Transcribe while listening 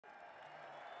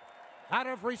Out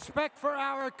of respect for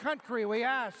our country, we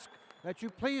ask that you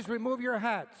please remove your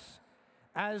hats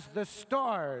as the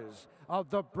stars of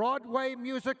the Broadway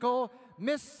musical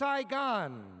Miss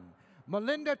Saigon,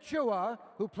 Melinda Chua,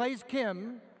 who plays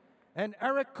Kim, and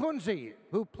Eric Kunze,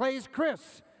 who plays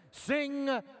Chris, sing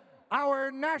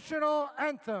our national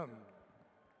anthem.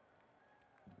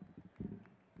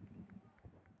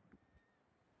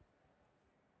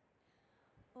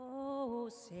 Oh,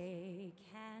 say,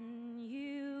 can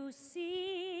you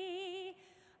see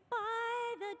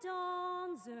by the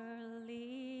dawn's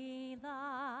early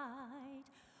light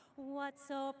what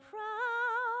so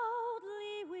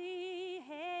proudly we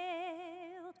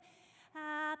hailed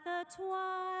at the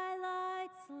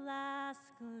twilight's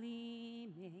last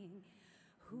gleaming,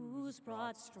 whose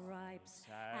broad stripes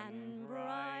and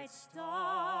bright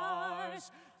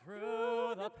stars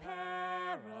through the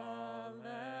perilous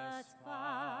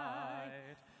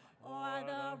fight o'er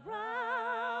the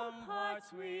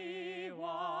ramparts we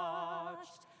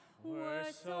watched were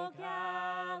so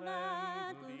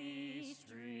gallantly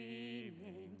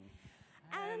streaming,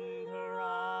 and the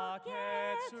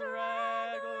rocket's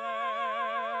red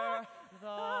glare,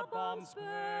 the bombs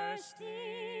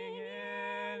bursting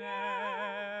in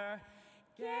air,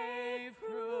 gave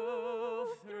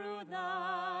proof through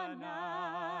the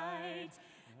night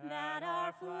that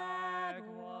our flag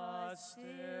was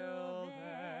still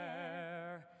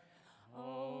there.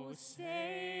 Oh,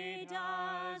 say,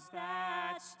 does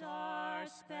that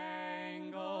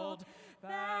star-spangled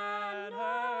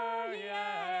banner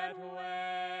yet wave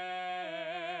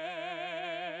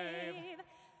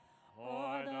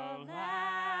o'er the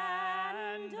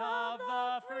land of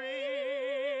the free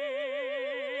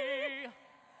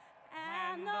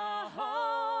and the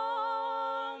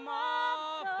home of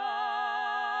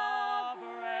the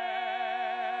brave?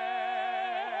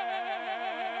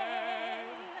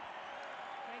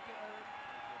 Thank you, Eric.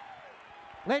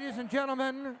 Ladies and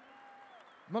gentlemen,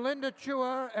 Melinda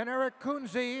Chua and Eric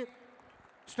Kunze,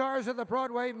 stars of the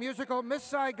Broadway musical Miss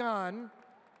Saigon.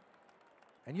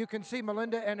 And you can see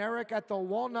Melinda and Eric at the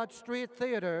Walnut Street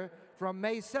Theatre from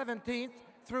May 17th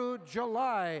through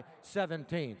July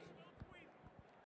 17th.